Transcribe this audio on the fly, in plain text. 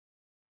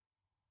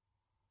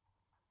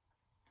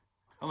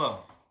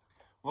Hello.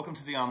 Welcome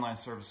to the online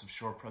service of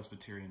Shore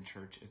Presbyterian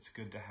Church. It's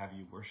good to have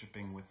you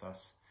worshiping with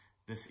us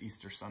this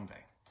Easter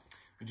Sunday.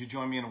 Would you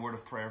join me in a word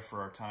of prayer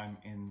for our time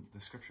in the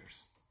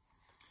Scriptures?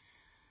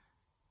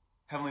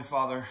 Heavenly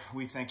Father,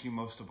 we thank you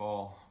most of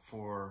all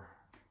for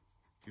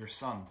your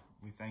Son.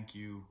 We thank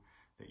you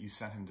that you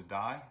sent him to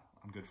die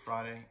on Good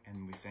Friday,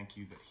 and we thank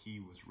you that he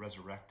was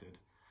resurrected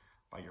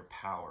by your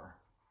power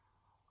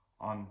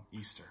on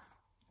Easter,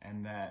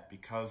 and that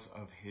because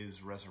of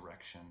his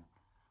resurrection,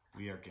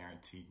 we are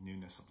guaranteed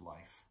newness of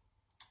life.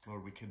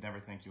 Lord, we could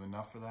never thank you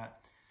enough for that.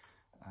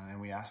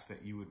 And we ask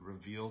that you would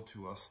reveal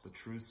to us the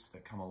truths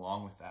that come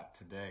along with that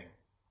today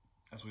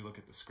as we look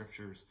at the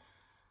scriptures,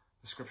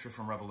 the scripture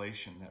from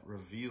Revelation that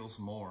reveals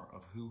more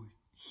of who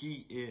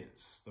he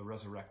is, the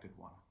resurrected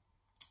one.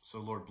 So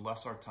Lord,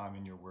 bless our time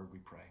in your word, we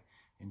pray.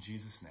 In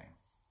Jesus' name,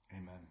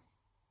 amen.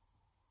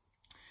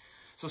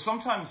 So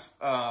sometimes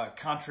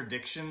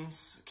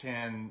contradictions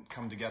can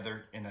come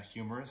together in a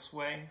humorous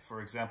way.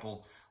 For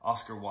example,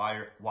 Oscar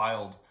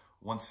Wilde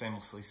once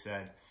famously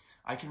said,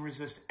 "I can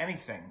resist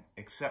anything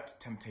except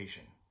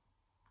temptation."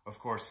 Of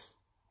course,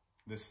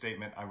 this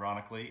statement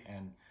ironically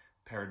and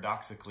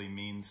paradoxically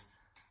means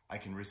I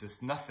can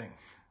resist nothing.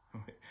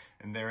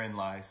 And therein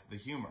lies the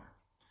humor.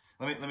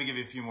 Let me give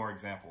you a few more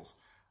examples.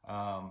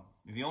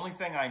 The only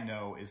thing I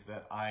know is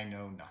that I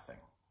know nothing.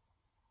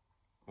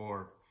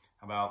 Or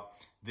how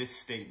about, this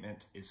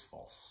statement is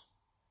false?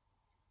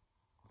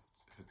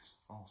 If it's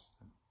false,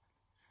 then...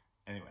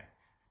 Anyway,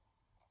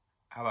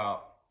 how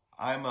about,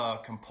 I'm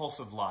a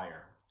compulsive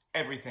liar.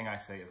 Everything I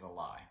say is a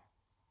lie.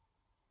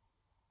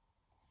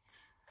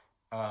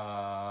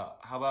 How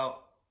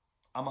about,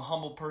 I'm a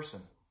humble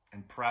person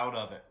and proud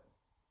of it.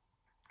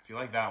 If you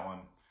like that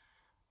one,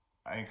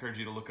 I encourage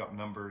you to look up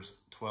Numbers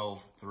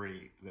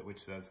 12:3, which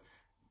says,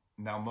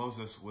 "Now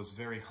Moses was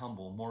very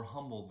humble, more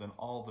humble than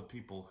all the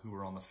people who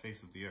were on the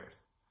face of the earth,"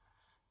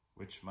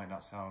 which might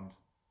not sound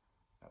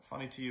that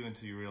funny to you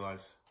until you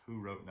realize who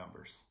wrote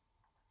Numbers.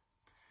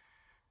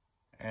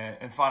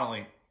 And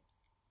finally,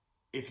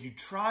 if you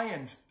try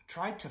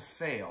to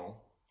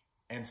fail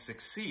and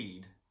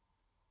succeed,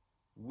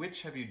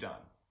 which have you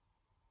done?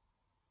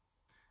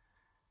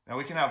 Now,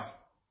 we can have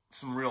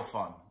some real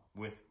fun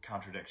with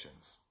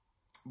contradictions,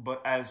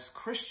 but as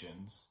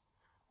Christians,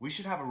 we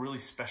should have a really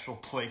special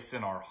place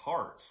in our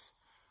hearts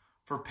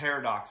for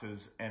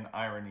paradoxes and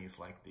ironies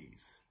like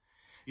these.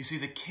 You see,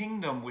 the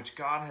kingdom which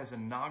God has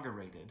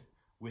inaugurated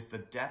with the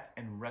death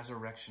and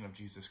resurrection of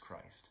Jesus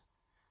Christ,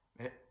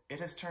 it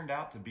has turned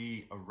out to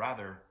be a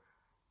rather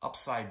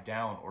upside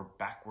down or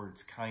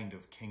backwards kind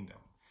of kingdom.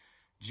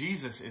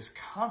 Jesus is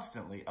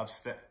constantly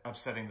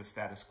upsetting the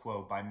status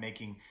quo by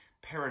making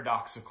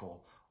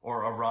paradoxical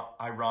or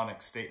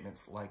ironic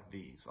statements like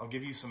these. I'll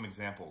give you some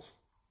examples.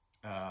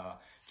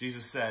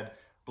 Jesus said,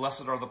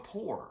 "Blessed are the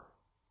poor.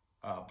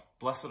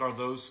 Blessed are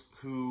those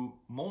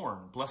who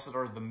mourn. Blessed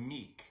are the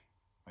meek."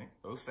 Right?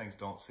 Those things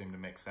don't seem to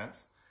make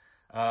sense.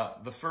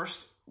 The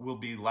first will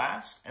be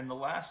last, and the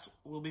last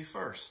will be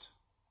first.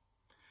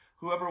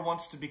 Whoever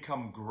wants to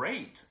become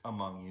great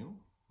among you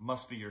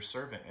must be your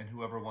servant, and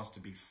whoever wants to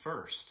be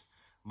first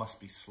must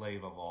be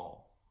slave of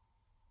all.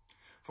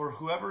 For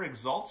whoever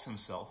exalts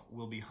himself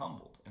will be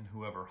humbled, and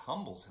whoever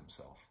humbles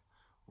himself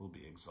will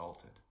be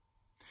exalted.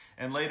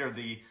 And later,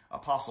 the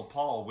Apostle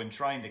Paul, when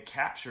trying to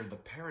capture the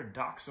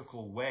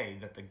paradoxical way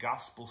that the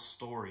gospel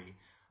story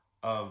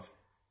of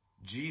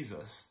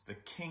Jesus, the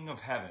King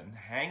of Heaven,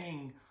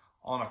 hanging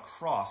on a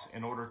cross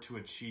in order to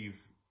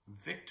achieve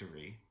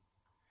victory,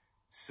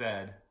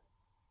 said,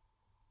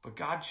 "But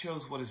God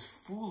chose what is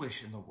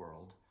foolish in the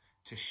world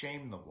to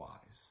shame the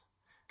wise.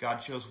 God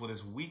chose what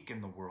is weak in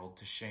the world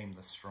to shame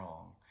the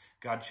strong.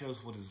 God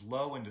chose what is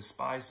low and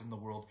despised in the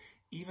world,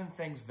 even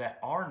things that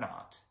are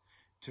not,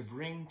 to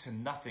bring to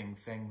nothing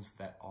things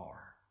that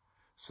are,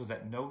 so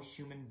that no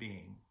human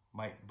being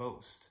might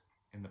boast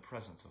in the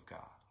presence of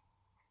God."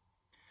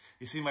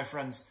 You see, my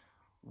friends,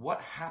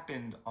 what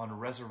happened on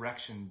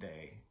Resurrection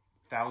Day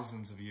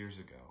thousands of years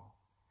ago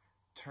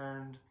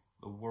turned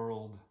the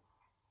world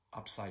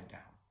upside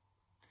down.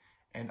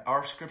 And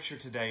our scripture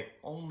today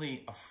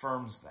only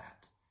affirms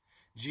that.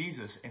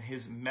 Jesus, in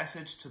his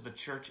message to the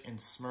church in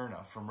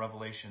Smyrna from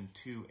Revelation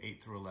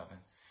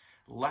 2:8-11,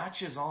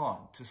 latches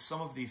on to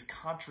some of these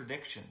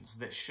contradictions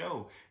that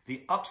show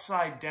the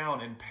upside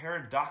down and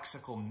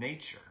paradoxical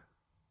nature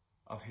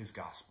of his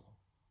gospel.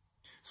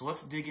 So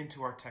let's dig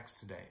into our text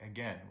today.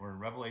 Again, we're in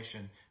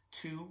Revelation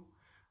 2,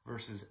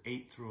 verses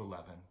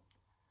 8-11.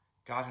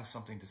 God has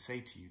something to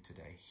say to you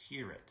today.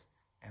 Hear it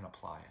and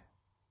apply it.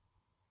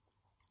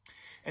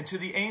 "And to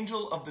the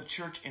angel of the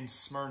church in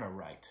Smyrna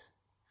write,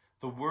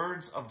 the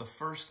words of the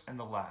first and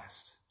the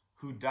last,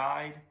 who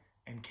died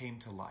and came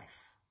to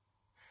life.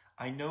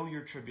 I know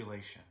your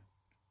tribulation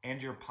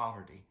and your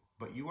poverty,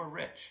 but you are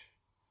rich,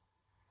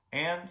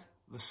 and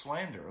the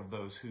slander of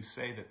those who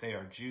say that they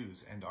are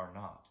Jews and are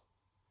not,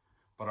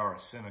 but are a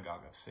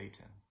synagogue of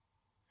Satan.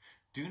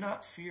 Do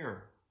not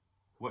fear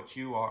what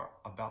you are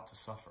about to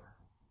suffer.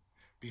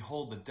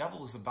 Behold, the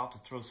devil is about to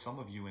throw some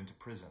of you into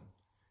prison,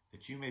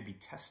 that you may be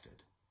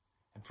tested,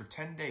 and for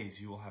 10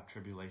 days you will have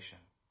tribulation.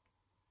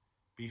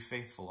 Be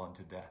faithful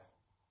unto death,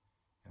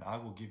 and I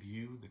will give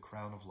you the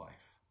crown of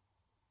life.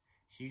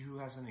 He who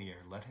has an ear,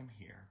 let him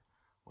hear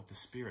what the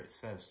Spirit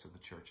says to the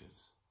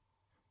churches.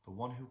 The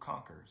one who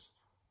conquers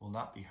will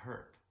not be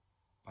hurt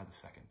by the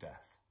second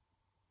death.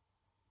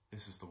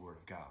 This is the word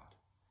of God.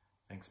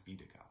 Thanks be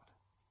to God.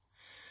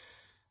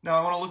 Now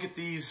I want to look at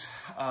these,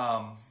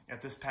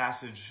 at this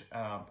passage,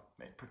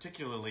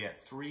 particularly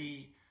at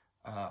three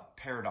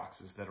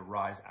paradoxes that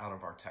arise out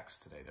of our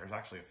text today. There's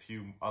actually a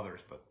few others,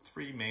 but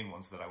three main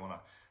ones that I want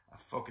to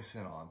focus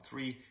in on.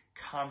 Three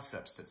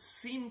concepts that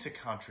seem to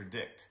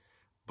contradict,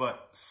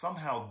 but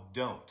somehow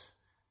don't,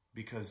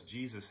 because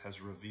Jesus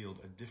has revealed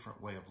a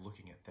different way of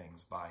looking at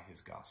things by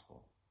his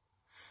gospel.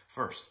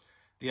 First,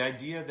 the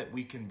idea that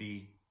we can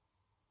be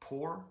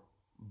poor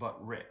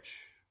but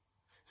rich.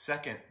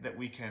 Second, that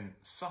we can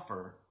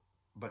suffer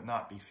but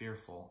not be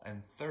fearful.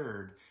 And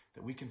third,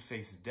 that we can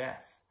face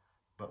death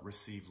but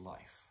receive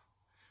life.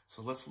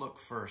 So let's look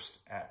first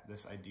at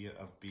this idea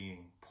of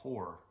being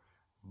poor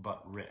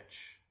but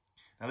rich.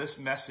 Now this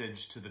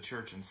message to the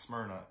church in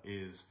Smyrna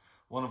is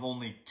one of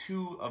only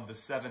 2 of the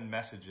 7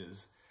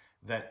 messages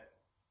that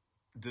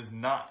does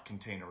not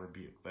contain a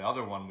rebuke. The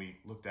other one we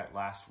looked at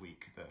last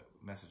week, the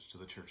message to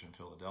the church in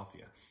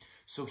Philadelphia.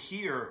 So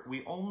here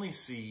we only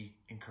see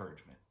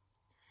encouragement.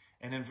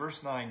 And in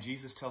verse 9,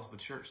 Jesus tells the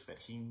church that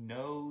he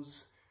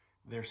knows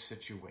their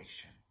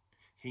situation.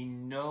 He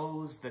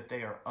knows that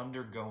they are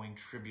undergoing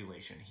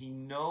tribulation. He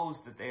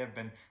knows that they have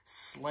been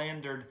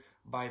slandered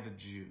by the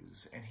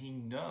Jews. And he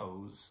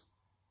knows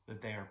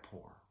that they are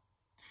poor.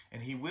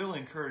 And he will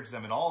encourage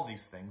them in all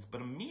these things,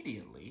 but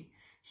immediately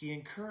he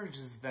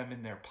encourages them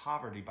in their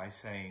poverty by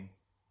saying,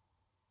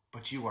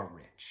 but you are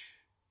rich.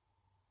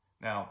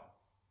 Now,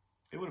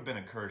 it would have been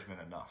encouragement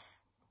enough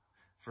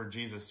for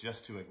Jesus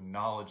just to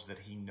acknowledge that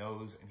he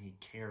knows and he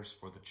cares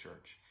for the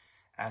church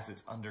as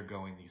it's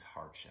undergoing these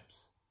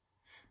hardships.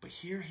 But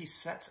here he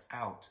sets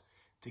out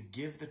to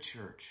give the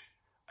church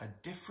a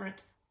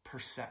different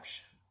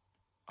perception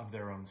of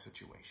their own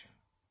situation.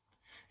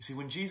 You see,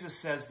 when Jesus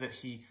says that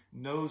he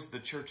knows the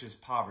church's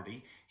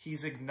poverty,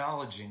 he's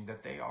acknowledging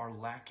that they are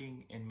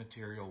lacking in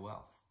material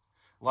wealth,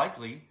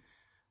 likely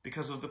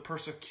because of the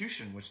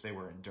persecution which they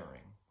were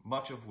enduring,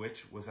 much of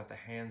which was at the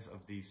hands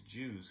of these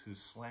Jews who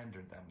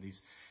slandered them,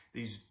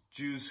 these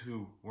Jews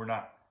who were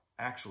not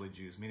actually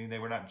Jews, meaning they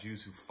were not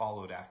Jews who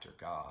followed after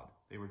God.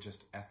 They were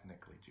just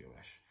ethnically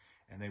Jewish,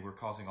 and they were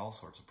causing all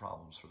sorts of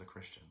problems for the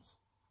Christians.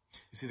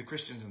 You see, the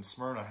Christians in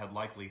Smyrna had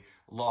likely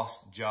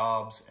lost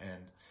jobs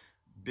and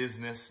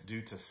business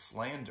due to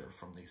slander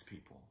from these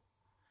people.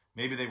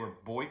 Maybe they were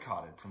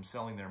boycotted from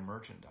selling their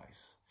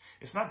merchandise.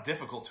 It's not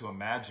difficult to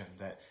imagine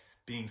that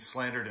being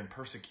slandered and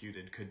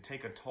persecuted could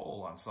take a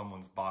toll on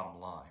someone's bottom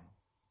line.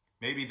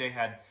 Maybe they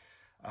had,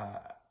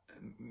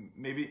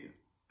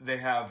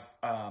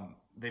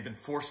 they've been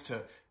forced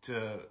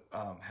to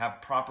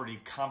have property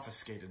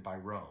confiscated by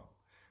Rome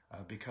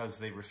because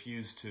they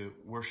refused to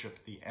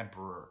worship the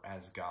emperor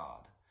as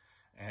God.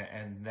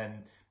 And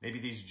then maybe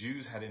these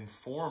Jews had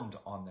informed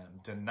on them,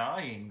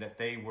 denying that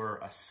they were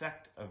a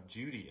sect of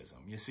Judaism.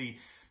 You see,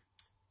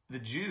 the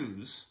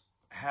Jews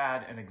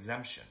had an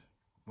exemption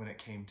when it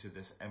came to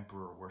this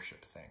emperor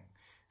worship thing.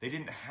 They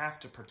didn't have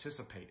to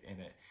participate in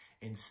it.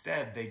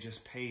 Instead, they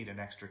just paid an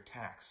extra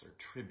tax or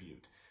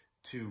tribute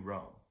to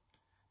Rome.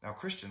 Now,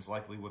 Christians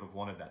likely would have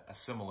wanted a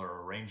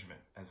similar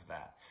arrangement as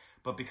that.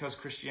 But because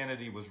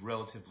Christianity was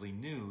relatively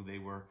new, they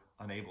were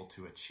unable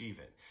to achieve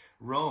it.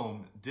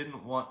 Rome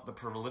didn't want the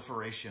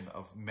proliferation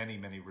of many,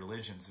 many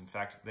religions. In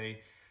fact,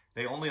 they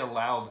only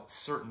allowed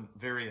certain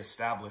very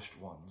established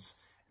ones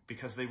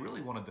because they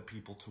really wanted the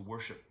people to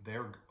worship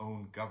their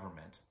own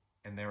government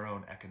and their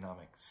own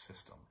economic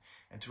system.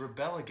 And to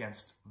rebel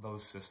against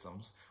those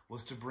systems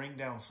was to bring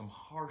down some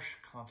harsh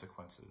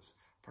consequences,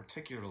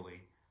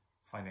 particularly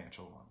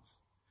financial ones.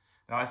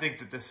 Now, I think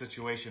that this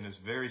situation is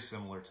very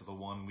similar to the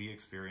one we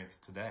experience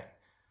today.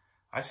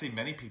 I see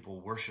many people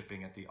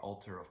worshiping at the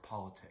altar of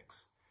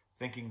politics,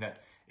 thinking that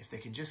if they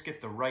can just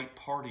get the right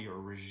party or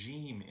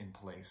regime in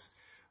place,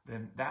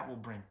 then that will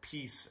bring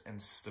peace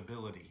and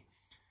stability.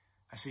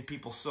 I see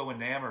people so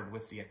enamored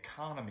with the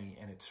economy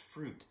and its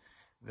fruit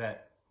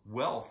that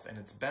wealth and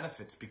its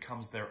benefits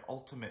becomes their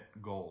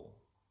ultimate goal.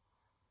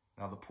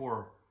 Now, the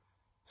poor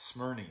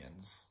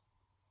Smyrnians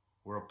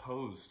were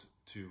opposed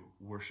to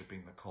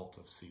worshiping the cult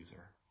of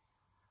Caesar.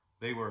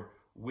 They were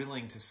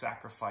willing to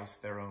sacrifice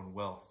their own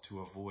wealth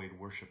to avoid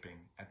worshiping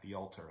at the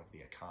altar of the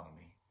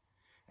economy.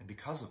 And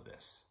because of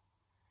this,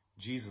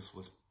 Jesus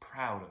was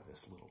proud of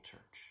this little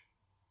church.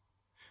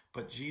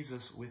 But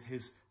Jesus, with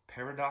his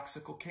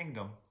paradoxical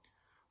kingdom,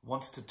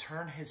 wants to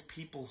turn his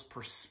people's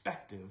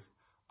perspective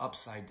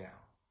upside down.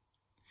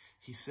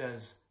 He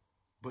says,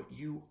 but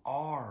you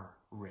are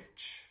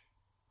rich.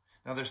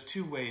 Now, there's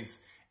 2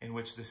 ways in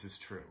which this is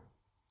true.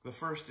 The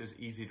first is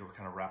easy to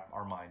kind of wrap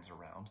our minds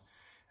around.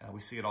 We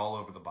see it all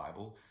over the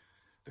Bible.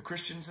 The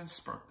Christians in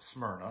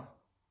Smyrna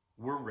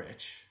were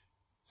rich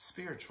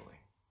spiritually.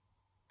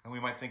 And we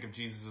might think of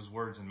Jesus'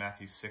 words in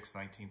Matthew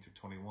 6:19 through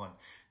 21.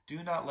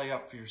 Do not lay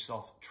up for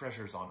yourself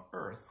treasures on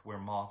earth, where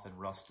moth and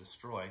rust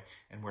destroy,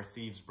 and where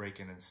thieves break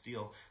in and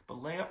steal,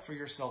 but lay up for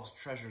yourselves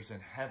treasures in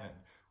heaven,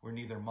 where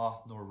neither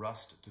moth nor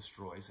rust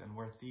destroys, and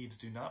where thieves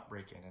do not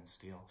break in and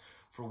steal.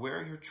 For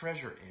where your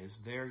treasure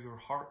is, there your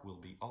heart will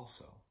be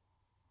also.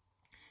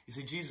 You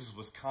see, Jesus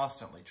was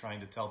constantly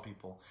trying to tell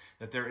people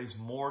that there is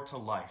more to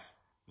life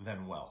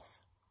than wealth.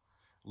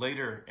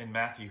 Later in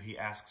Matthew, he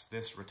asks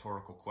this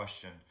rhetorical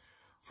question,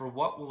 for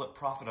what will it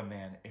profit a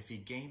man if he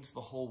gains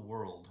the whole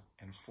world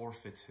and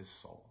forfeits his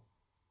soul?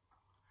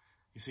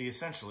 You see,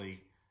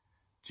 essentially,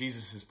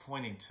 Jesus is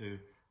pointing to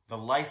the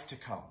life to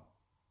come.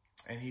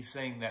 And he's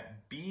saying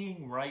that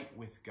being right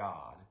with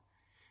God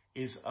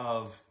is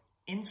of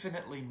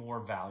infinitely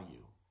more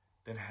value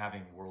than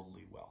having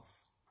worldly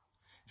wealth.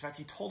 In fact,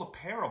 he told a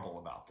parable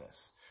about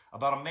this,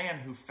 about a man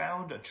who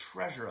found a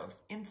treasure of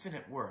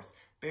infinite worth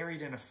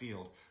buried in a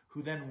field,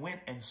 who then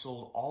went and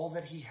sold all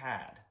that he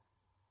had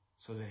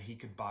so that he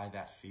could buy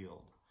that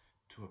field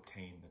to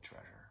obtain the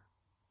treasure.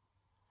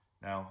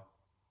 Now,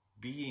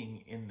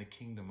 being in the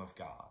kingdom of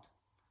God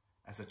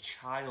as a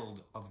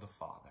child of the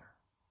Father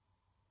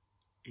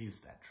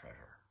is that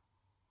treasure.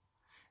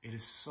 It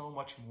is so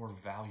much more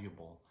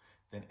valuable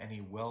than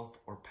any wealth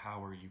or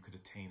power you could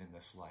attain in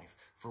this life.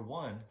 For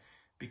one,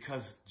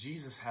 because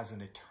Jesus has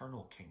an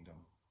eternal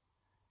kingdom,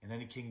 and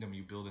any kingdom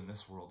you build in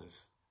this world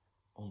is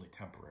only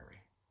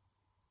temporary.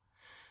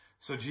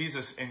 So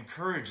Jesus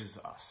encourages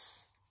us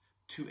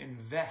to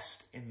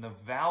invest in the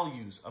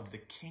values of the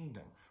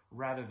kingdom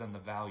rather than the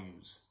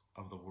values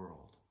of the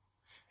world.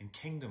 And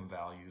kingdom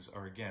values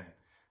are, again,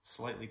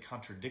 slightly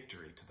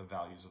contradictory to the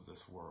values of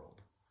this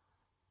world.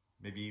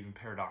 Maybe even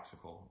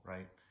paradoxical,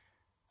 right?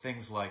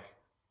 Things like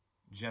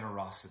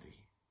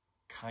generosity,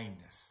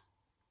 kindness,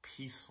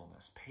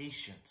 peacefulness,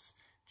 patience,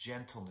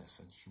 gentleness,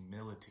 and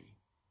humility.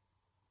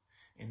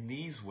 In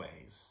these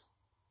ways,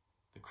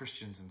 the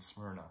Christians in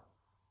Smyrna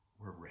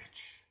were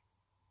rich.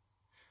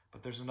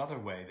 But there's another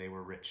way they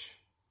were rich,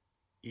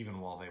 even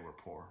while they were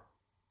poor.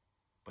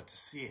 But to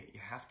see it, you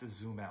have to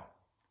zoom out.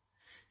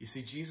 You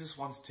see, Jesus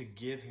wants to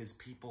give his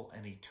people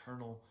an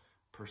eternal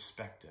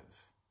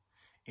perspective.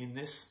 In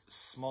this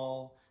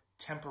small,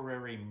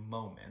 temporary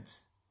moment,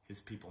 his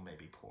people may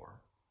be poor.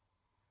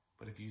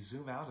 But if you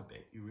zoom out a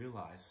bit, you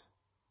realize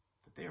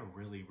that they are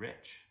really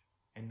rich.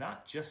 And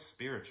not just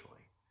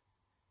spiritually.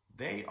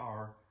 They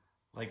are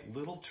like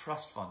little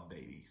trust fund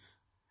babies.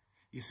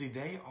 You see,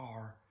 they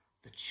are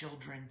the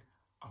children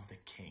of the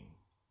King.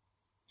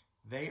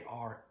 They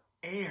are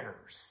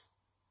heirs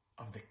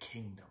of the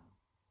kingdom.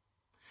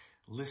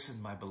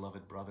 Listen, my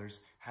beloved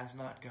brothers, has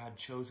not God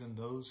chosen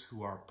those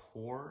who are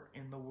poor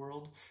in the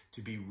world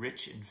to be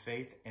rich in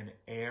faith and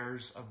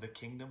heirs of the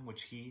kingdom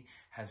which he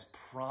has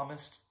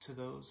promised to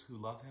those who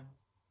love him?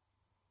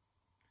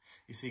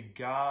 You see,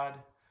 God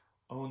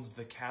owns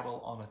the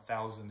cattle on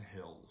 1,000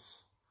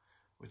 hills,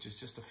 which is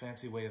just a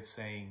fancy way of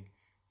saying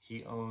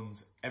he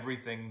owns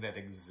everything that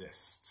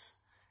exists.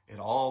 It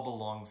all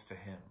belongs to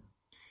him.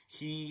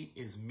 He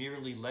is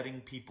merely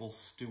letting people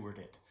steward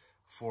it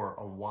for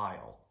a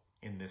while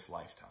in this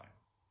lifetime.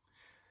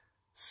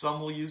 Some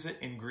will use it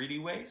in greedy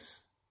ways,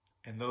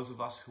 and those of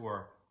us who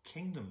are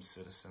kingdom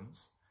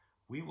citizens,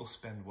 we will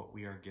spend what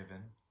we are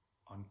given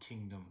on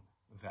kingdom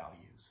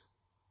values.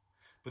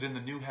 But in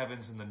the new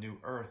heavens and the new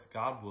earth,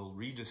 God will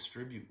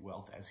redistribute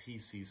wealth as he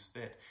sees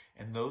fit,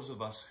 and those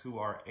of us who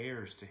are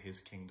heirs to his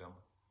kingdom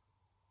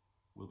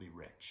will be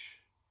rich.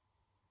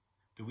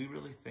 Do we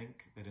really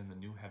think that in the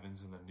new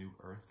heavens and the new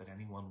earth that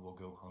anyone will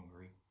go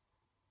hungry?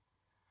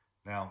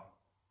 Now,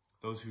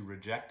 those who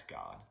reject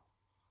God,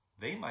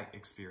 they might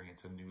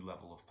experience a new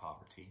level of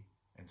poverty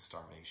and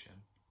starvation.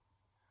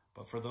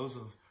 But for those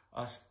of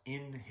us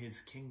in his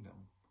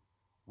kingdom,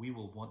 we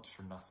will want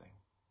for nothing.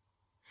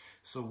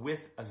 So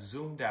with a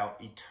zoomed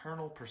out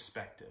eternal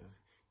perspective,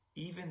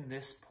 even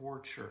this poor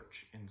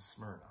church in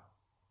Smyrna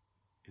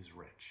is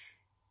rich.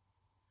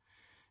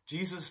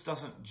 Jesus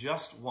doesn't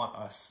just want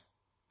us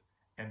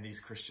and these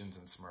Christians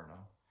in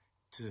Smyrna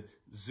to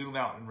zoom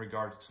out in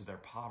regards to their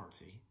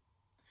poverty,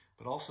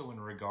 but also in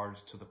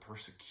regards to the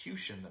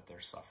persecution that they're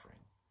suffering,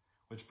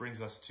 which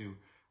brings us to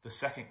the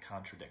second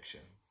contradiction.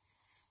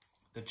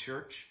 The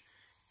church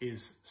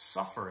is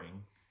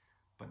suffering,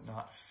 but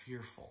not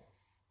fearful.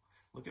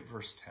 Look at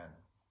verse 10.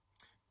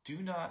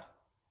 Do not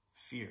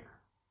fear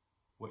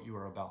what you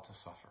are about to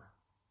suffer.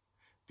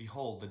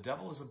 Behold, the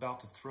devil is about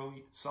to throw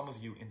some of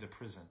you into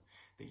prison,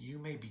 that you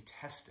may be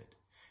tested,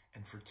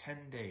 and for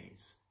 10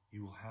 days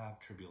you will have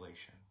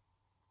tribulation.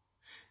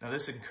 Now,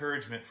 this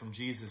encouragement from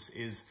Jesus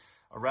is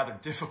a rather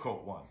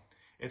difficult one.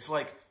 It's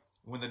like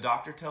when the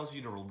doctor tells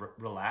you to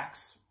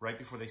relax right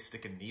before they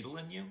stick a needle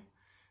in you.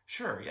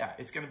 Sure, yeah,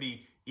 it's going to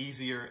be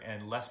easier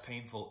and less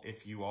painful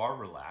if you are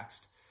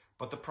relaxed,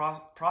 but the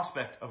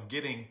prospect of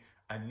getting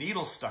a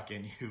needle stuck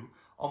in you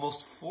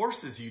almost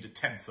forces you to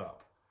tense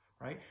up,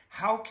 right?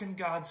 How can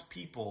God's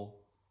people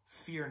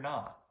fear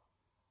not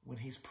when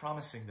he's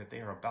promising that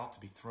they are about to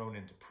be thrown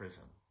into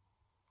prison?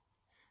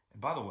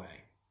 And by the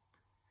way,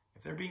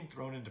 if they're being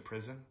thrown into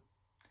prison,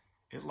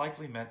 it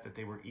likely meant that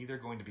they were either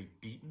going to be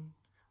beaten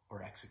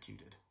or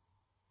executed.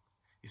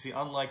 You see,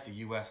 unlike the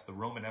U.S., the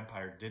Roman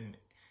Empire didn't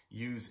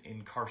use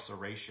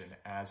incarceration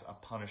as a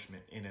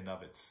punishment in and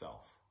of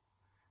itself.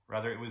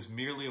 Rather, it was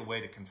merely a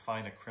way to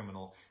confine a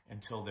criminal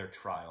until their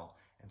trial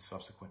and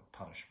subsequent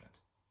punishment.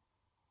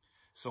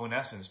 So in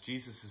essence,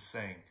 Jesus is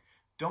saying,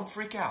 don't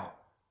freak out,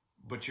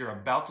 but you're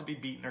about to be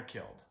beaten or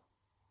killed.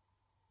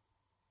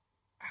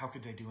 How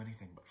could they do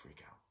anything but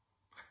freak out?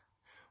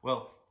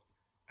 Well,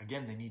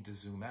 again, they need to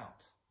zoom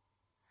out.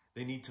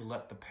 They need to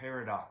let the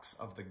paradox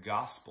of the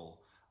gospel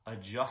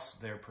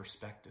adjust their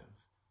perspective.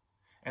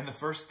 And the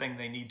first thing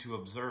they need to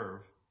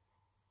observe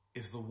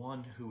is the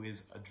one who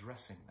is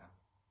addressing them.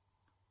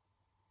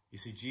 You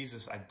see,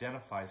 Jesus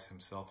identifies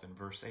himself in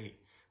verse 8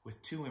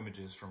 with two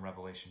images from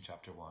Revelation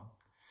chapter 1.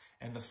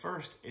 And the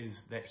first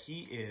is that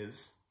he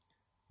is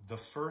the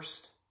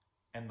first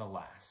and the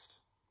last.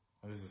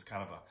 Now, this is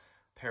kind of a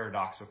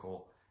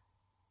paradoxical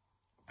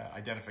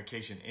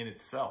identification in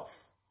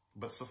itself.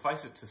 But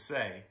suffice it to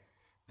say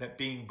that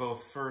being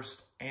both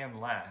first and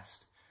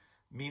last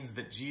means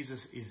that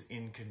Jesus is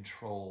in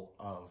control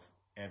of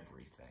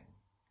everything.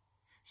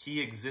 He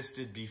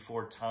existed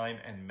before time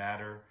and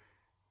matter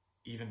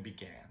even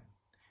began,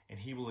 and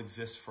he will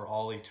exist for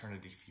all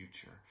eternity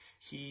future.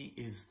 He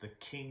is the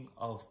King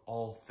of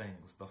all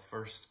things, the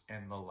first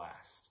and the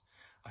last.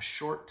 A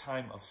short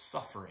time of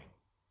suffering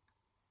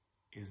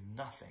is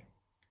nothing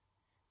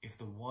if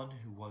the one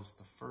who was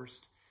the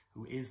first,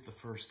 who is the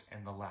first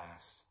and the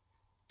last,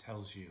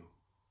 tells you,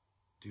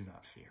 do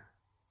not fear.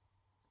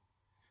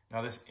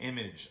 Now, this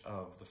image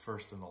of the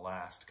first and the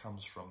last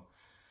comes from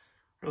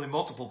really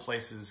multiple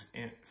places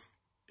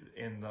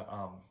in the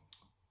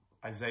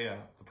Isaiah,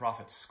 the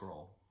prophet's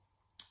scroll.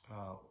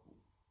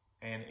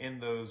 And in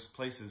those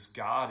places,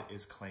 God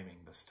is claiming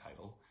this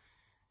title.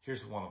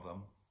 Here's one of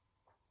them.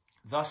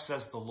 Thus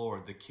says the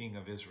Lord, the King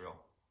of Israel,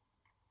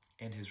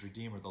 and his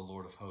Redeemer, the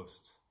Lord of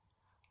hosts.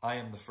 I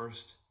am the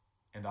first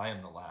and I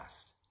am the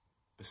last.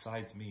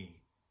 Besides me,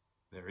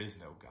 there is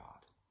no God.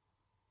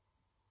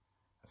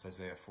 That's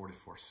Isaiah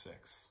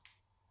 44:6.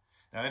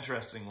 Now,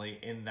 interestingly,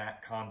 in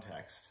that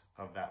context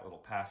of that little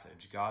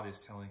passage, God is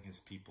telling his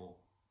people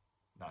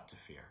not to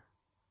fear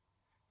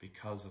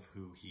because of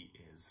who he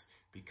is,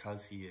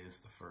 because he is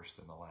the first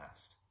and the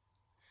last.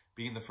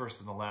 Being the first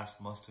and the last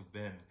must have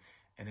been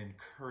an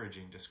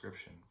encouraging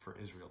description for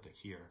Israel to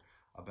hear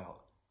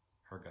about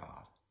her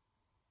God.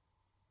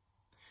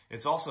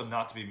 It's also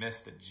not to be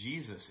missed that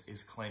Jesus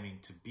is claiming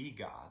to be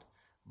God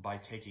by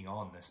taking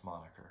on this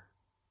moniker.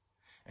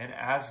 And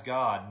as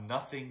God,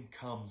 nothing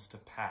comes to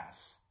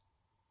pass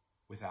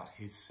without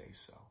his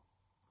say-so.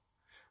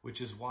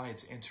 Which is why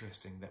it's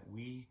interesting that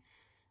we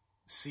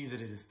see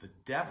that it is the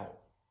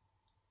devil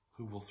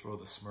who will throw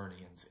the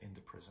Smyrnians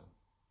into prison.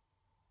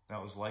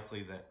 Now, it was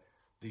likely that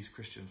these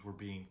Christians were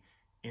being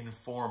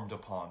informed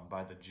upon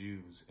by the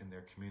Jews in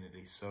their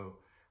community. So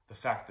the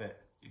fact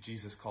that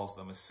Jesus calls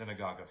them a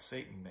synagogue of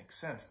Satan makes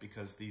sense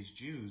because these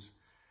Jews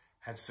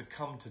had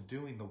succumbed to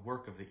doing the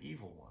work of the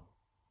evil one.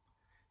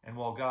 And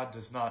while God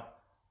does not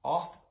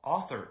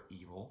author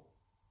evil,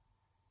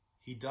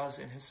 he does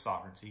in his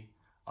sovereignty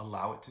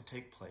allow it to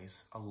take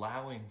place,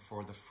 allowing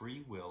for the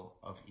free will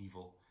of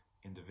evil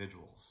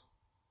individuals.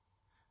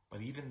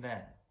 But even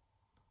then,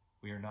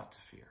 we are not to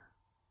fear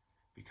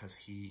because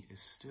he is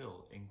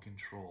still in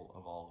control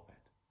of all of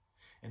it.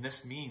 And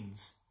this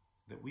means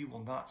that we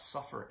will not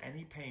suffer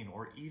any pain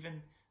or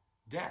even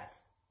death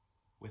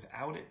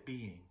without it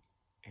being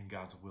in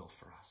God's will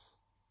for us.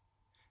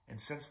 And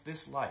since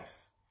this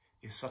life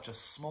is such a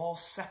small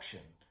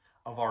section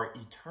of our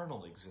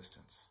eternal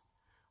existence,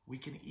 we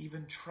can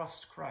even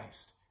trust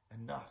Christ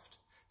enough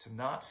to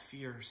not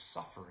fear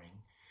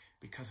suffering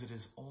because it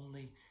is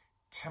only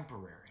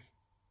temporary.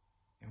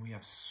 And we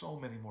have so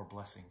many more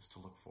blessings to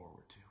look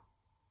forward to.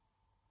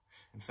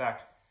 In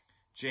fact,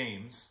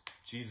 James,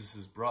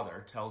 Jesus'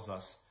 brother, tells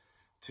us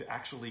to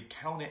actually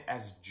count it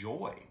as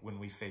joy when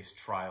we face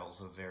trials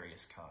of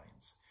various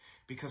kinds,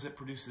 because it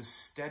produces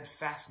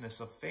steadfastness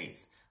of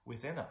faith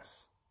within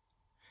us.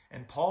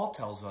 And Paul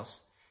tells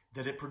us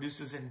that it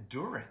produces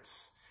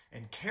endurance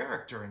and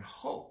character and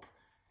hope,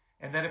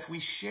 and that if we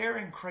share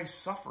in Christ's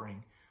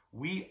suffering,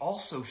 we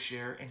also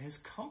share in his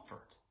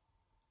comfort.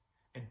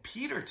 And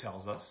Peter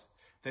tells us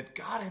that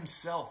God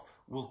himself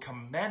will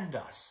commend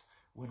us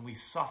when we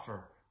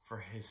suffer for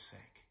his sake.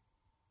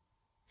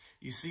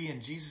 You see,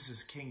 in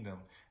Jesus' kingdom,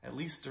 at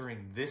least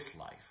during this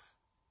life,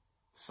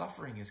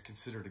 suffering is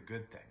considered a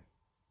good thing.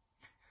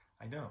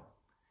 I know,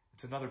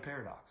 it's another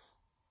paradox,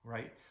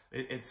 right?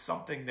 It's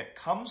something that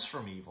comes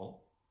from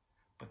evil,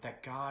 but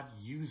that God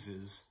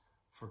uses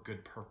for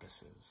good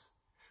purposes,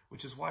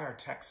 which is why our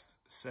text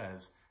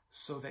says,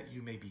 so that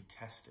you may be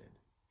tested.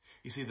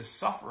 You see, the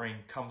suffering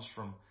comes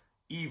from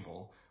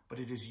evil, but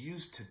it is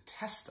used to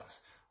test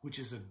us, which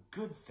is a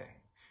good thing.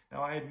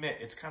 Now, I admit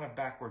it's kind of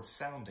backwards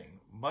sounding.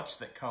 Much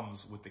that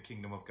comes with the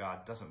kingdom of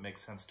God doesn't make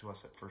sense to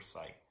us at first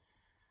sight.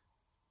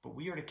 But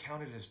we are to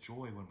count it as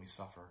joy when we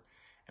suffer,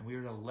 and we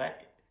are to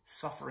let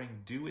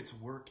suffering do its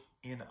work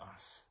in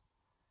us.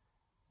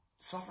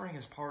 Suffering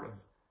is part of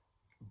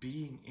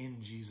being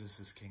in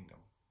Jesus' kingdom.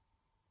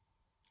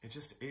 It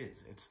just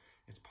is.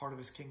 It's part of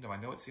his kingdom. I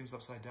know it seems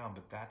upside down,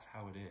 but that's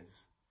how it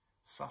is.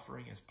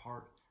 Suffering is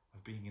part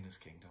of being in his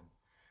kingdom,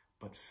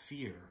 but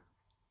fear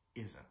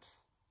isn't.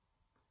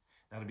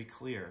 Now, to be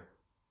clear,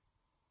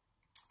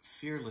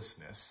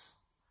 fearlessness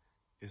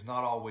is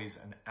not always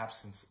an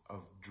absence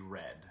of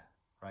dread,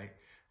 right?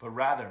 But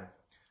rather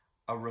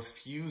a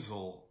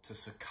refusal to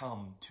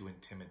succumb to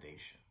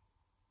intimidation,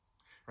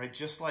 right?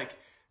 Just like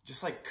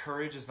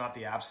courage is not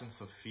the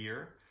absence of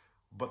fear,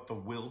 but the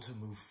will to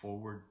move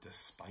forward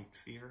despite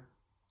fear.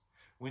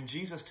 When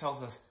Jesus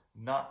tells us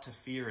not to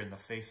fear in the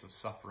face of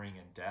suffering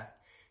and death,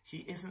 he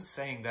isn't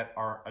saying that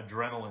our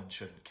adrenaline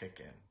shouldn't kick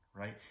in,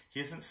 right? He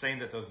isn't saying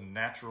that those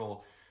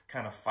natural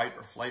kind of fight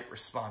or flight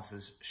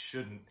responses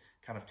shouldn't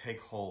kind of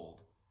take hold.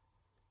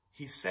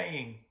 He's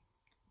saying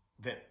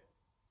that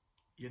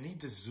you need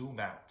to zoom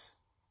out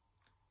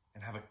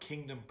and have a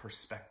kingdom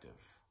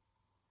perspective.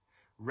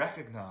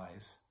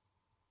 Recognize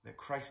that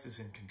Christ is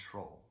in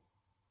control,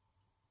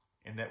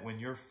 and that when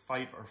your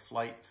fight or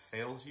flight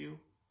fails you,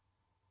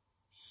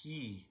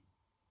 he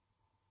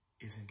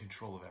is in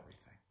control of everything.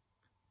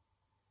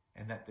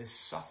 And that this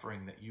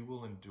suffering that you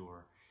will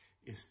endure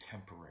is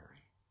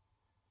temporary,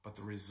 but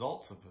the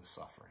results of the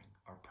suffering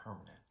are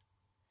permanent.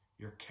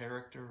 Your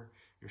character,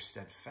 your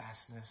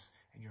steadfastness,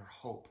 and your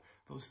hope,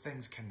 those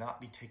things cannot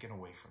be taken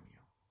away from you.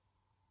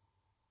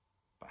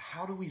 But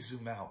how do we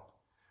zoom out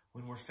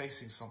when we're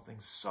facing something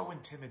so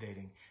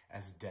intimidating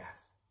as death?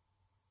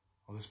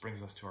 Well, this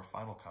brings us to our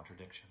final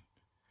contradiction.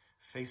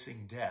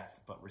 Facing death,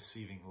 but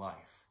receiving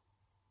life.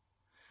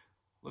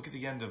 Look at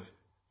the end of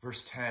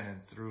verse 10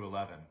 and through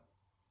 11.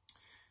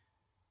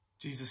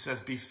 Jesus says,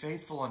 "Be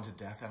faithful unto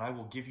death, and I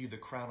will give you the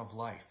crown of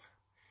life.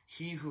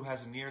 He who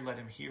has an ear, let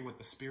him hear what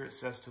the Spirit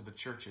says to the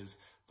churches.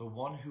 The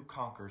one who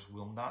conquers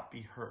will not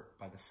be hurt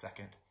by the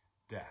second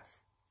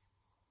death."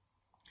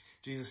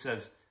 Jesus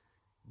says,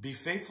 "Be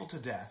faithful to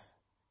death,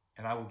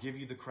 and I will give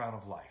you the crown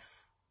of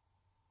life."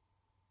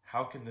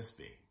 How can this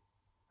be?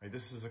 Right?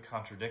 This is a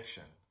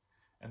contradiction,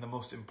 and the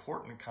most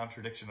important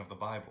contradiction of the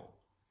Bible.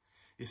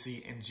 You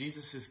see, in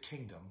Jesus'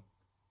 kingdom,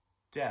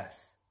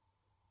 death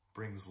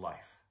brings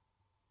life.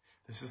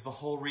 This is the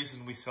whole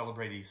reason we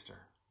celebrate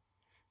Easter.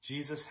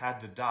 Jesus had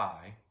to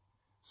die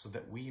so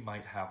that we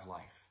might have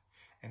life,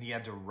 and he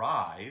had to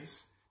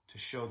rise to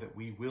show that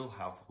we will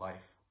have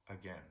life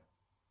again.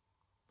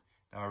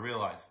 Now, I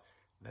realize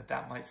that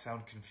that might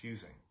sound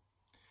confusing.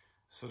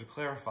 So to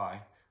clarify,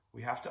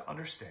 we have to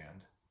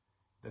understand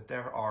that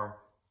there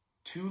are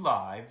 2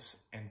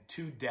 lives and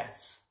 2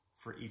 deaths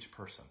for each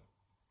person.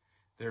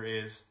 There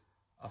is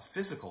a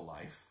physical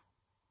life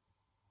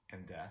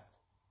and death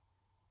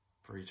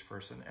for each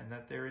person, and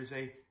that there is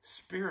a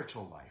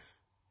spiritual life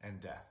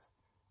and death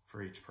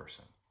for each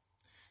person.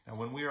 Now,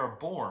 when we are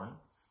born,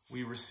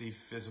 we receive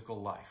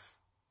physical life.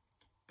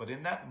 But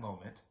in that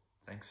moment,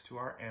 thanks to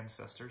our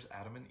ancestors,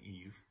 Adam and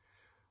Eve,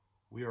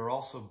 we are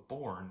also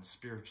born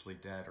spiritually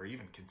dead, or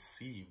even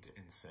conceived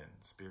in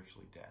sin,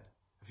 spiritually dead.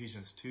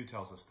 Ephesians 2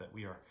 tells us that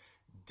we are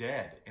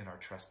dead in our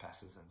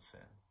trespasses and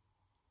sin.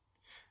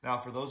 Now,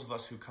 for those of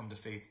us who come to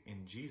faith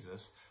in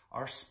Jesus,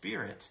 our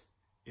spirit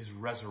is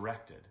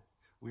resurrected.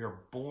 We are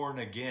born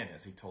again,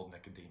 as he told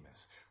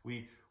Nicodemus.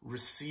 We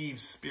receive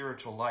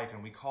spiritual life,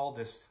 and we call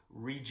this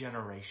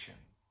regeneration,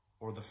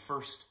 or the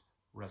first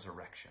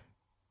resurrection.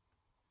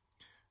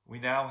 We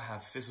now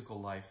have physical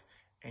life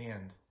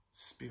and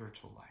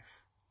spiritual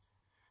life.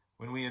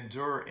 When we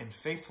endure in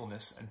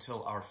faithfulness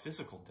until our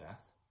physical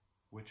death,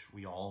 which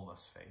we all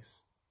must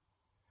face,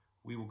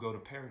 we will go to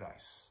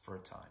paradise for a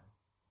time,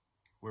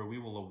 where we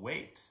will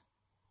await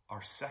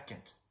our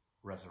second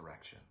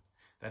resurrection.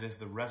 That is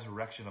the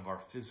resurrection of our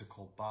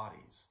physical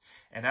bodies.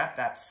 And at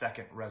that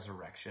second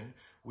resurrection,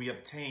 we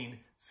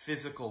obtain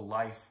physical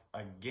life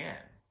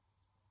again.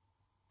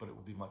 But it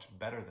will be much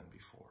better than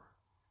before,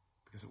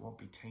 because it won't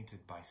be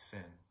tainted by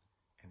sin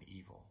and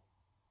evil.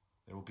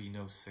 There will be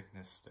no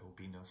sickness, there will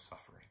be no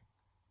suffering.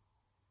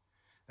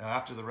 Now,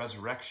 after the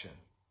resurrection,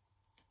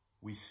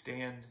 we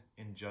stand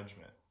in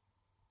judgment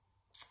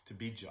to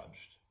be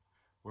judged,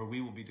 where we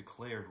will be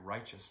declared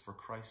righteous for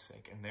Christ's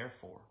sake, and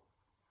therefore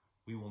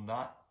we will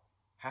not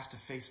have to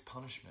face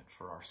punishment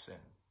for our sin,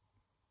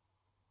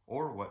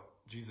 or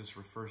what Jesus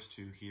refers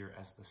to here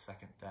as the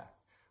second death.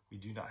 We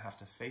do not have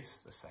to face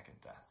the second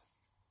death.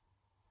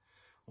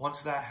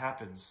 Once that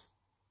happens,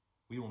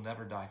 we will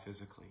never die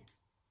physically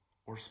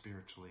or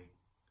spiritually,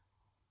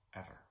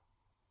 ever.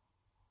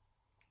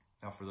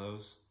 Now, for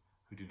those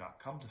who do not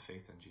come to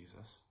faith in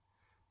Jesus,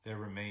 they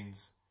remain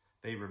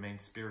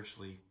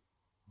spiritually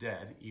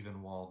dead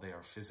even while they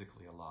are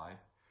physically alive,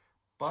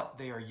 but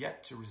they are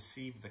yet to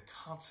receive the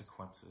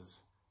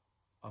consequences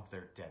of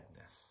their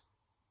deadness.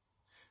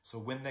 So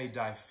when they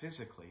die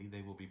physically,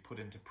 they will be put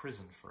into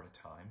prison for a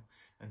time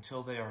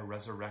until they are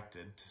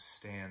resurrected to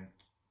stand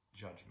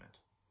judgment.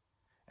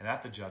 And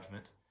at the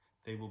judgment,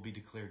 they will be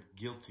declared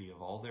guilty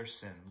of all their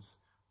sins,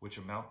 which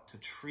amount to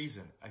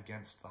treason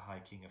against the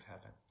high King of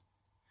heaven.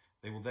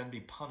 They will then be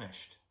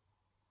punished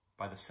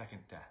by the second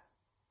death.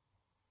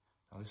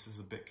 Now, this is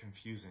a bit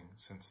confusing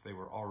since they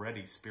were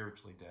already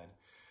spiritually dead,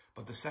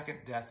 but the second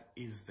death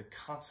is the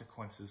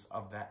consequences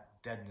of that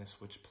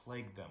deadness which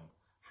plagued them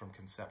from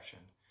conception,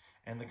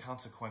 and the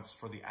consequence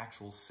for the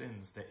actual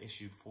sins that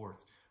issued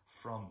forth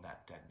from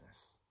that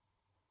deadness.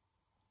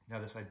 Now,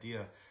 this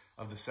idea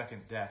of the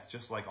second death,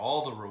 just like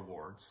all the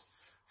rewards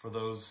for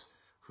those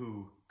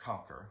who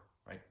conquer,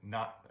 right?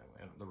 Not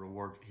the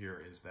reward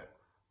here is that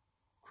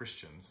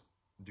Christians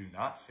do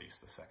not face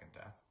the second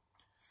death.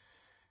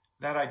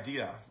 That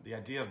idea, the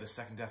idea of the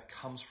second death,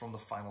 comes from the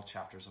final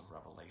chapters of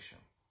Revelation.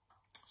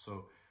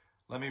 So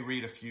let me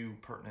read a few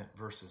pertinent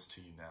verses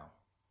to you now.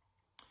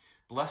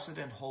 Blessed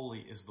and holy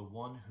is the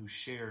one who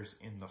shares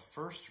in the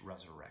first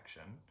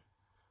resurrection.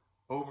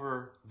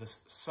 Over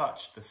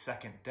such the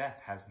second death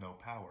has no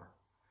power,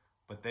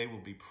 but they will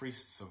be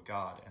priests of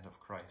God and of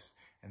Christ,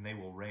 and they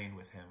will reign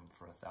with him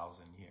for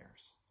 1,000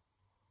 years.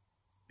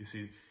 You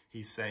see,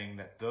 he's saying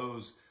that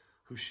those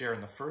who share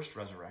in the first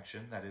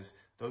resurrection, that is,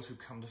 those who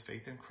come to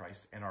faith in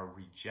Christ and are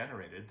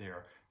regenerated,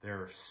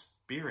 their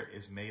spirit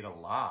is made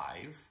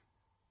alive,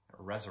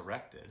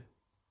 resurrected,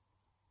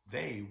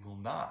 they will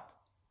not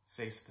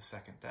face the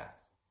second death.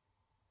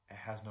 It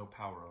has no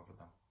power over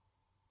them.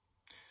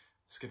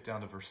 Skip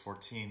down to verse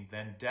 14.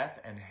 Then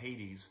death and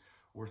Hades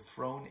were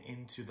thrown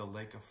into the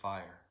lake of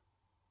fire.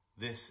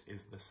 This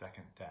is the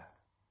second death,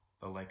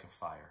 the lake of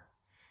fire.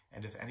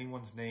 And if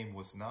anyone's name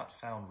was not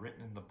found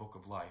written in the book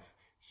of life,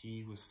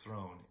 he was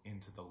thrown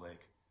into the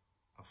lake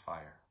of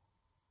fire.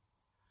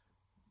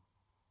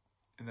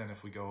 And then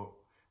if we go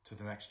to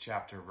the next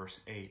chapter, verse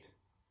 8.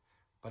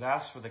 But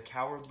as for the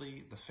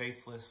cowardly, the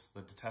faithless,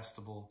 the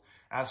detestable,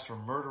 as for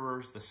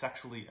murderers, the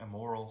sexually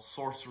immoral,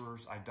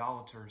 sorcerers,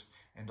 idolaters,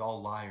 and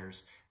all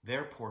liars,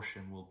 their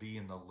portion will be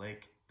in the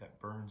lake that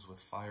burns with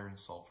fire and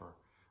sulfur,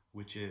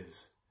 which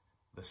is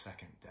the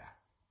second death.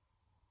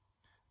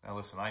 Now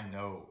listen, I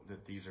know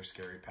that these are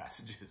scary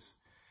passages.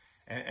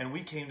 And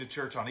we came to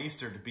church on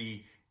Easter to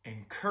be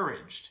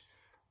encouraged.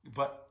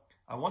 But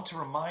I want to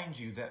remind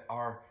you that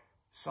our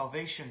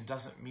salvation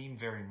doesn't mean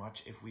very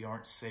much if we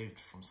aren't saved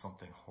from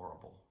something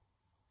horrible.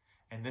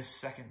 And this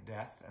second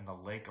death and the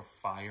lake of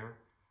fire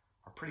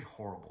are pretty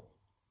horrible.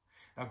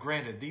 Now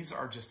granted, these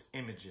are just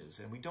images,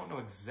 and we don't know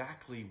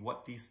exactly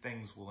what these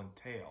things will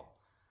entail.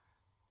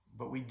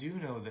 But we do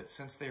know that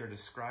since they are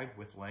described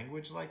with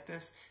language like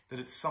this, that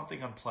it's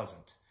something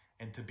unpleasant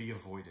and to be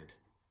avoided,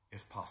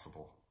 if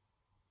possible.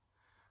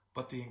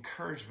 But the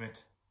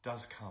encouragement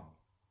does come.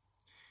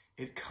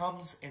 It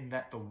comes in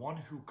that the one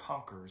who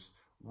conquers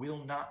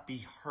will not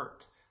be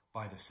hurt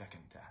by the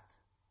second death.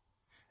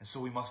 And so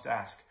we must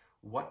ask,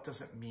 what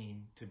does it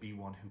mean to be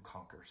one who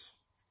conquers?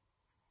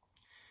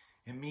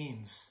 It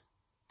means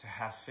to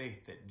have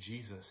faith that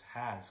Jesus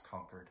has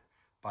conquered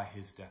by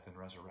his death and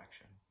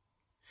resurrection.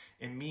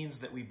 It means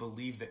that we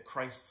believe that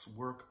Christ's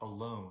work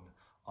alone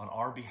on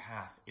our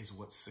behalf is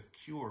what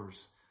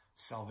secures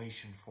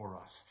salvation for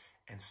us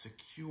and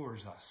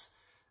secures us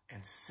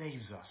and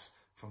saves us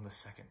from the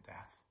second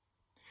death.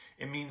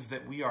 It means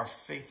that we are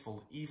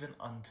faithful even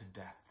unto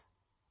death.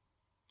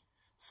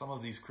 Some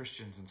of these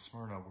Christians in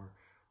Smyrna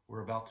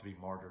were about to be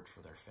martyred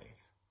for their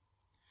faith.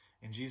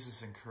 And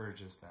Jesus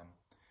encourages them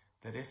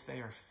that if they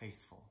are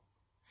faithful,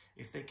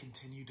 if they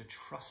continue to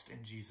trust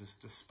in Jesus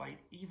despite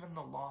even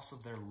the loss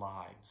of their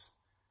lives,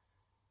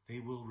 they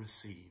will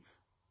receive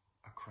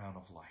a crown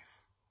of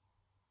life.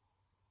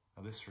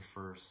 Now this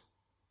refers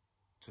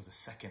to the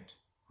second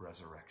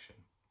resurrection.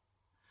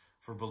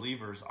 For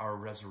believers, our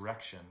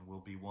resurrection will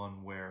be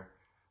one where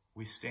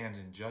we stand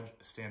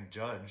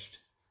judged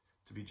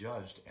to be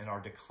judged and are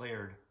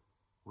declared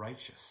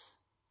righteous,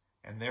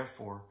 and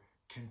therefore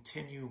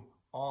continue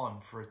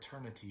on for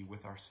eternity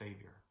with our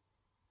Savior.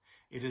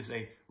 It is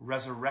a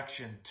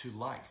resurrection to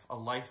life, a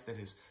life that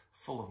is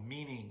full of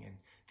meaning and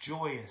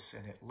joyous,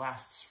 and it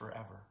lasts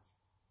forever.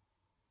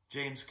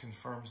 James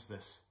confirms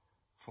this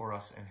for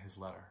us in his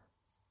letter.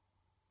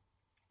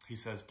 He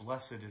says,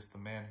 "Blessed is the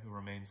man who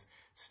remains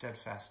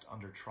steadfast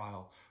under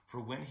trial, for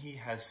when he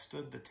has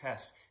stood the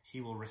test, he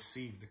will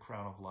receive the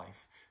crown of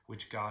life,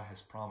 which God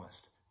has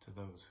promised to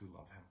those who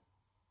love him."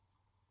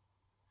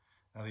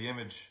 Now, the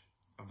image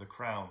of the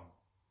crown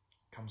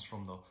comes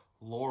from the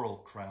laurel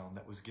crown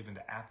that was given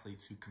to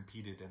athletes who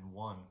competed and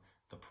won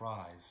the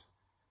prize.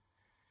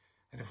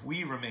 And if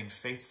we remain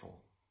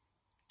faithful,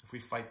 if we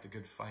fight the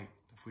good fight,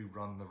 if we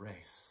run the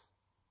race,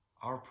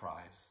 our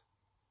prize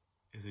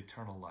is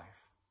eternal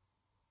life.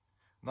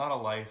 Not a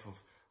life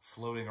of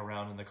floating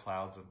around in the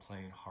clouds and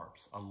playing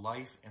harps, a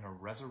life in a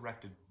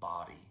resurrected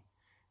body,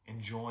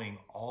 enjoying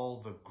all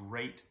the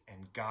great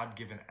and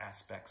God-given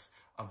aspects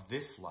of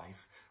this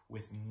life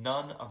with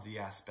none of the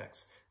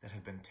aspects that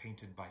have been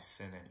tainted by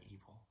sin and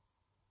evil.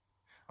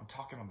 I'm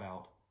talking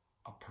about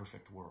a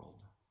perfect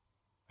world,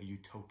 a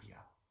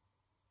utopia,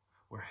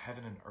 where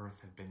heaven and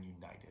earth have been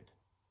united.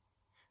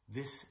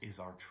 This is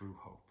our true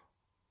hope.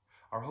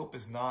 Our hope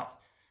is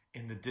not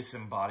in the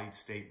disembodied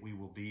state we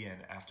will be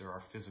in after our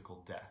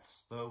physical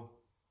deaths, though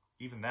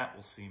even that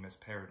will seem as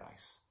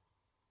paradise.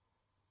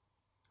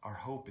 Our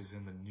hope is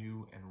in the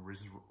new and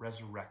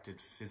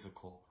resurrected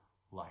physical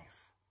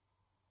life.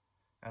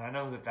 And I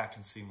know that that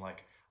can seem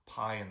like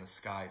pie in the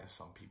sky to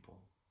some people,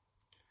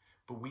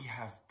 but we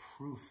have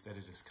proof that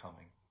it is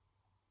coming.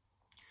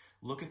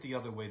 Look at the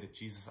other way that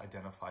Jesus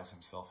identifies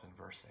himself in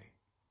verse 8.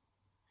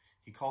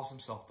 He calls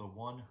himself the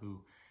one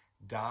who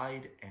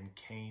died and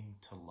came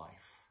to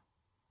life.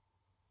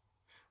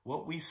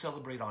 What we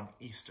celebrate on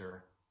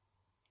Easter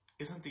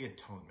isn't the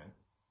atonement.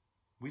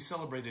 We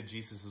celebrated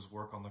Jesus'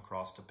 work on the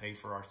cross to pay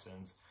for our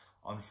sins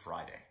on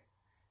Friday.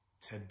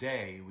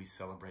 Today, we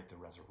celebrate the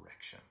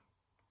resurrection.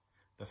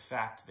 The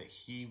fact that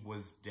he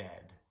was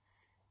dead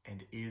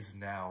and is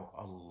now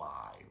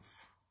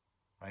alive,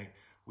 right?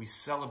 We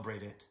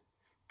celebrate it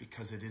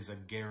because it is a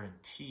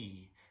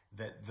guarantee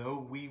that though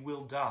we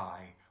will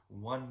die,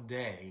 one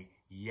day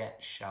yet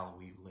shall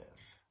we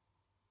live.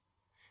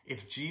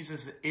 If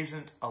Jesus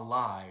isn't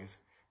alive,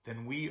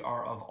 then we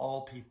are of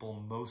all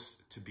people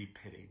most to be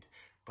pitied.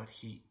 But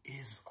he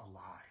is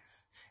alive,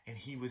 and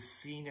he was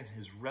seen in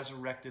his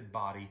resurrected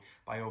body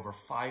by over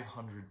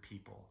 500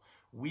 people.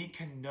 We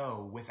can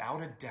know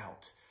without a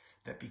doubt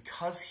that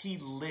because he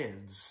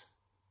lives,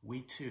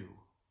 we too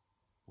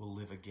will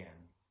live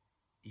again,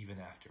 even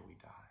after we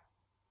die.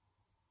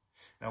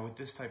 Now, with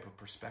this type of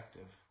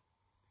perspective,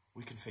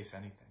 we can face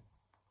anything.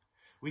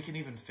 We can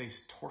even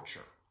face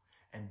torture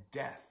and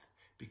death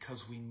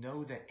because we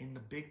know that in the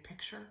big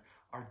picture,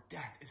 our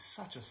death is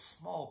such a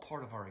small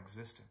part of our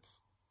existence.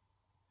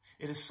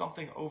 It is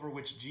something over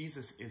which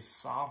Jesus is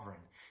sovereign,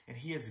 and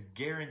he has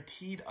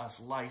guaranteed us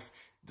life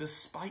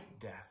despite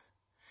death.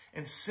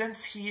 And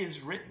since he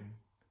is risen,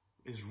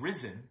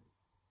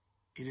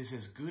 it is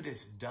as good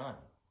as done.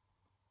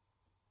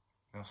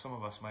 Now, some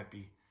of us might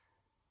be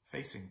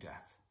facing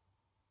death,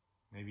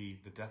 maybe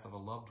the death of a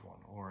loved one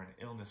or an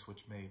illness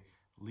which may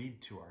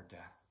lead to our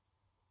death.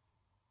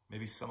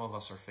 Maybe some of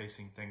us are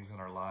facing things in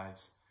our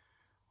lives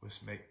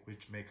which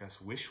make us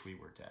wish we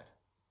were dead.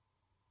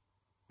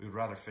 We would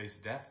rather face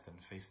death than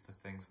face the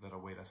things that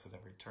await us at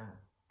every turn.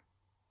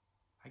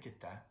 I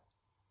get that.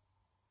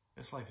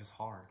 This life is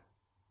hard,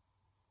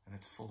 and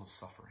it's full of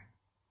suffering.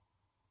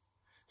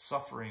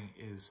 Suffering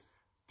is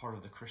part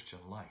of the Christian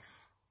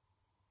life.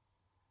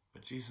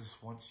 But Jesus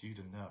wants you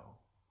to know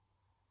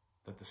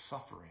that the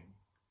suffering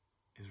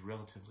is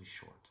relatively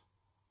short.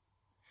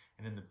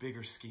 And in the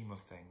bigger scheme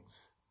of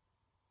things,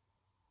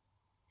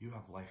 you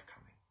have life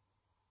coming.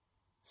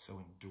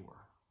 So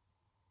endure.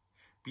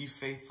 Be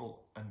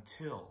faithful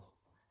until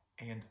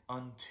and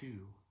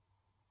unto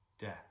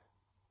death.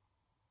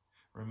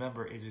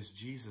 Remember, it is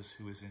Jesus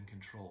who is in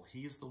control.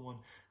 He is the one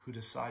who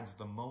decides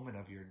the moment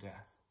of your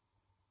death.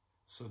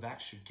 So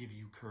that should give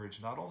you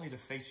courage not only to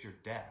face your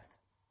death,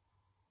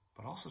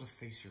 but also to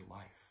face your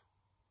life.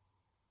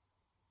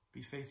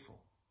 Be faithful.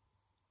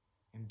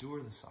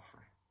 Endure the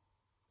suffering.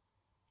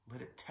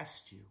 Let it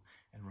test you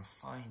and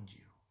refine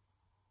you.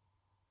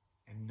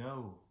 And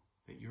know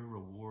that your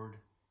reward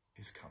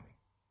is coming.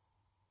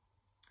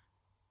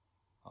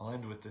 I'll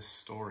end with this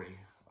story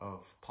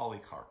of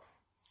Polycarp,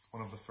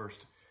 one of the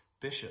first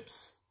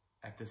bishops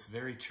at this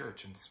very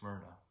church in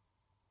Smyrna.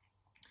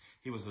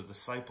 He was a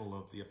disciple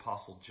of the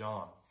Apostle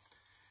John,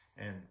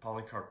 and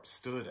Polycarp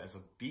stood as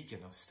a beacon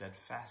of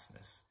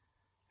steadfastness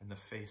in the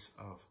face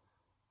of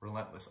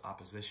relentless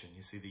opposition.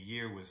 You see, the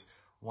year was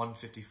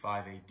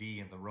 155 AD,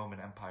 and the Roman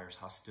Empire's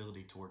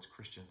hostility towards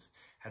Christians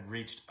had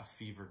reached a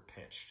fevered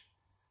pitch.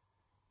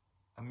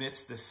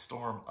 Amidst this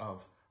storm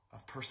of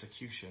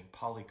persecution,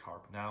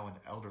 Polycarp, now an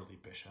elderly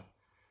bishop,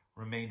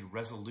 remained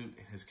resolute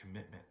in his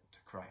commitment to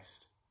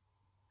Christ.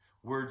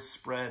 Word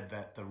spread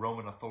that the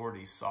Roman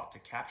authorities sought to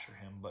capture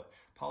him, but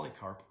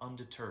Polycarp,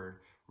 undeterred,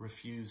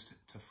 refused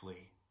to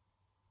flee.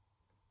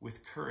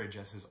 With courage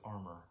as his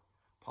armor,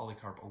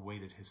 Polycarp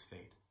awaited his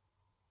fate.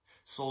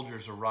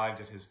 Soldiers arrived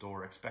at his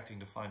door, expecting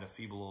to find a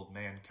feeble old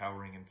man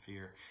cowering in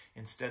fear.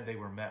 Instead, they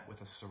were met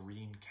with a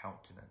serene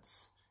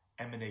countenance,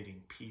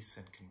 emanating peace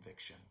and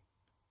conviction.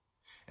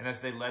 And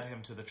as they led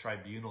him to the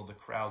tribunal, the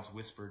crowds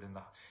whispered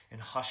in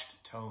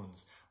hushed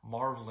tones,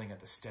 marveling at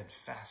the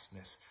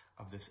steadfastness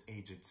of this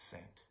aged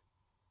saint.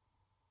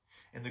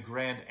 In the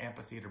grand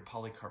amphitheater,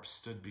 Polycarp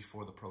stood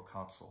before the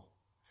proconsul,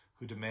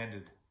 who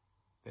demanded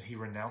that he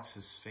renounce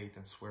his faith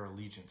and swear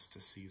allegiance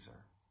to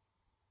Caesar.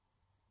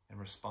 In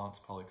response,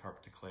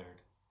 Polycarp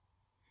declared,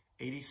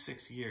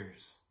 86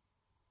 years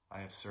I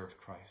have served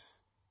Christ,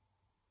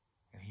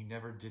 and he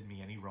never did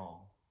me any wrong.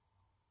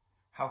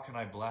 How can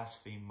I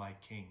blaspheme my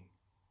king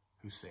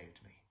who saved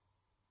me?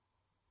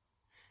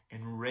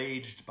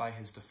 Enraged by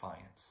his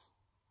defiance,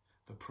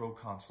 the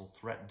proconsul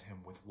threatened him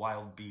with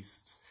wild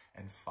beasts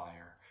and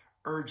fire,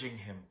 urging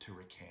him to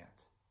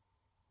recant.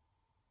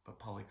 But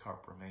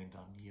Polycarp remained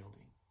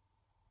unyielding,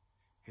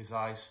 his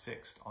eyes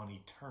fixed on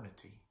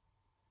eternity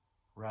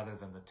rather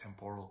than the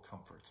temporal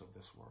comforts of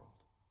this world.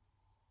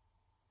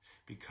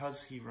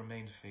 Because he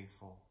remained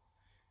faithful,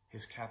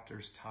 his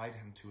captors tied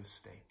him to a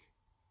stake.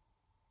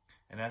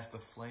 And as the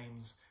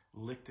flames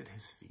licked at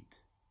his feet,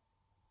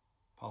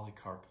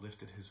 Polycarp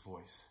lifted his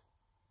voice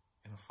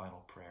in a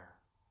final prayer.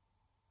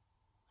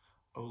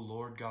 O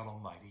Lord God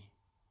Almighty,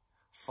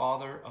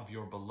 Father of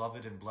your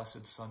beloved and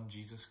blessed Son,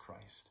 Jesus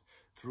Christ,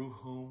 through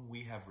whom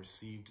we have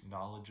received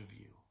knowledge of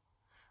you,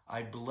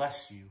 I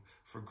bless you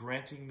for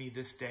granting me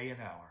this day and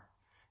hour,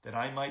 that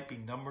I might be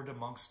numbered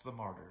amongst the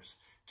martyrs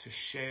to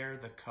share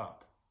the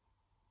cup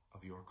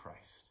of your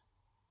Christ.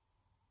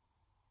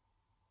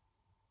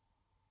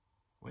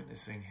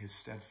 Witnessing his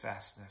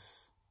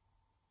steadfastness,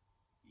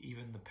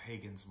 even the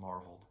pagans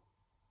marveled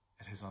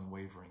at his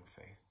unwavering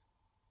faith.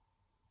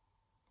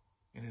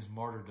 In his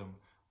martyrdom,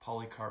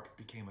 Polycarp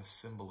became a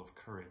symbol of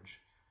courage,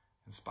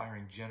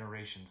 inspiring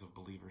generations of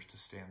believers to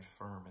stand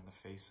firm in the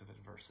face of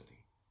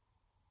adversity.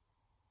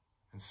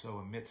 And so,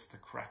 amidst the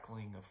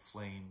crackling of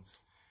flames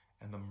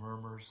and the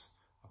murmurs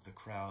of the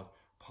crowd,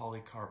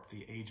 Polycarp,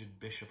 the aged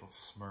bishop of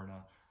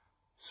Smyrna,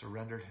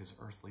 surrendered his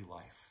earthly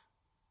life,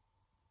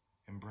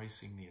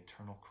 embracing the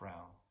eternal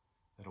crown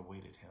that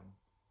awaited him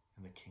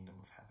in the kingdom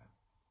of heaven.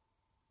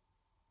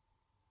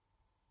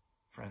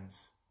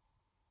 Friends,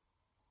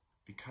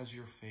 because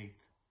your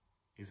faith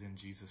is in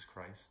Jesus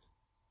Christ,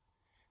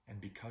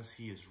 and because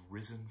he is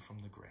risen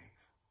from the grave,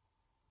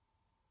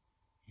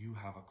 you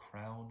have a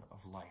crown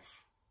of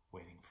life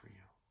waiting for you.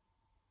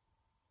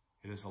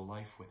 It is a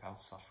life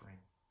without suffering.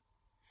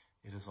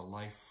 It is a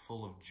life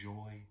full of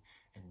joy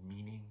and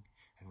meaning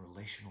and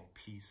relational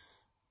peace.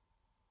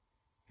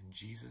 And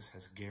Jesus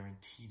has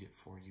guaranteed it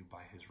for you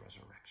by his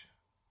resurrection.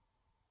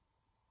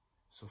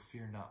 So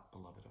fear not,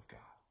 beloved of God.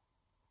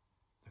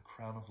 The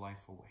crown of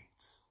life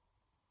awaits.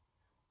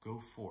 Go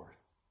forth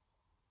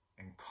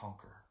and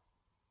conquer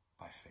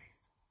by faith.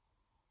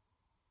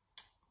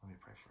 Let me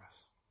pray for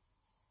us.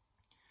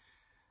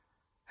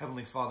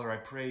 Heavenly Father, I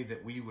pray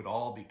that we would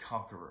all be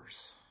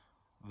conquerors,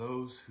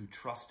 those who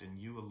trust in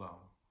you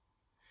alone,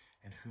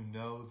 and who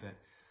know that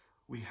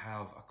we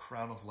have a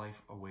crown of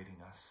life awaiting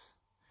us,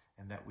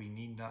 and that we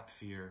need not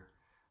fear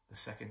the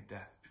second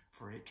death,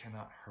 for it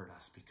cannot hurt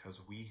us because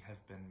we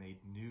have been made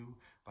new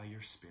by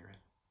your Spirit.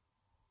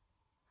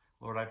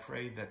 Lord, I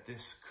pray that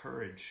this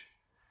courage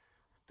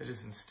that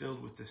is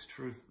instilled with this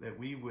truth, that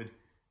we would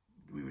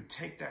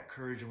take that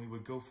courage and we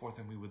would go forth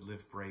and we would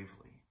live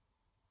bravely,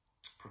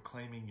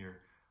 proclaiming your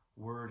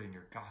word and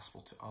your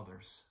gospel to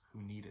others who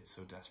need it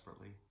so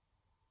desperately.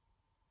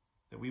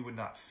 That we would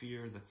not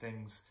fear the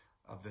things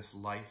of this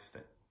life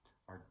that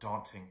are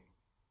daunting,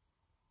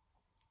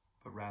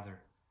 but rather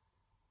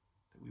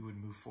that we would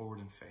move forward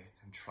in faith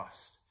and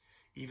trust,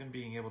 even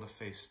being able to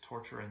face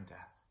torture and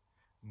death,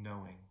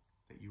 knowing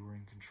that you are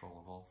in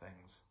control of all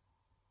things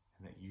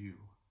and that you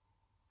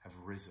have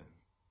risen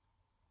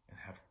and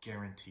have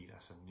guaranteed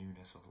us a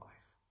newness of life.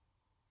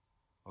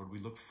 Lord, we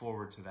look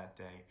forward to that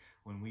day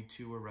when we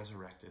too are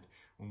resurrected,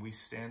 when we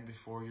stand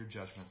before your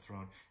judgment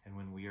throne, and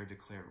when we are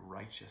declared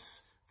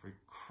righteous for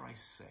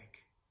Christ's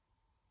sake.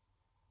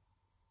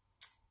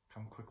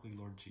 Come quickly,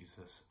 Lord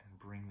Jesus, and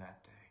bring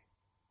that day.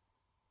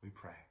 We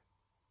pray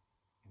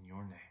in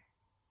your name.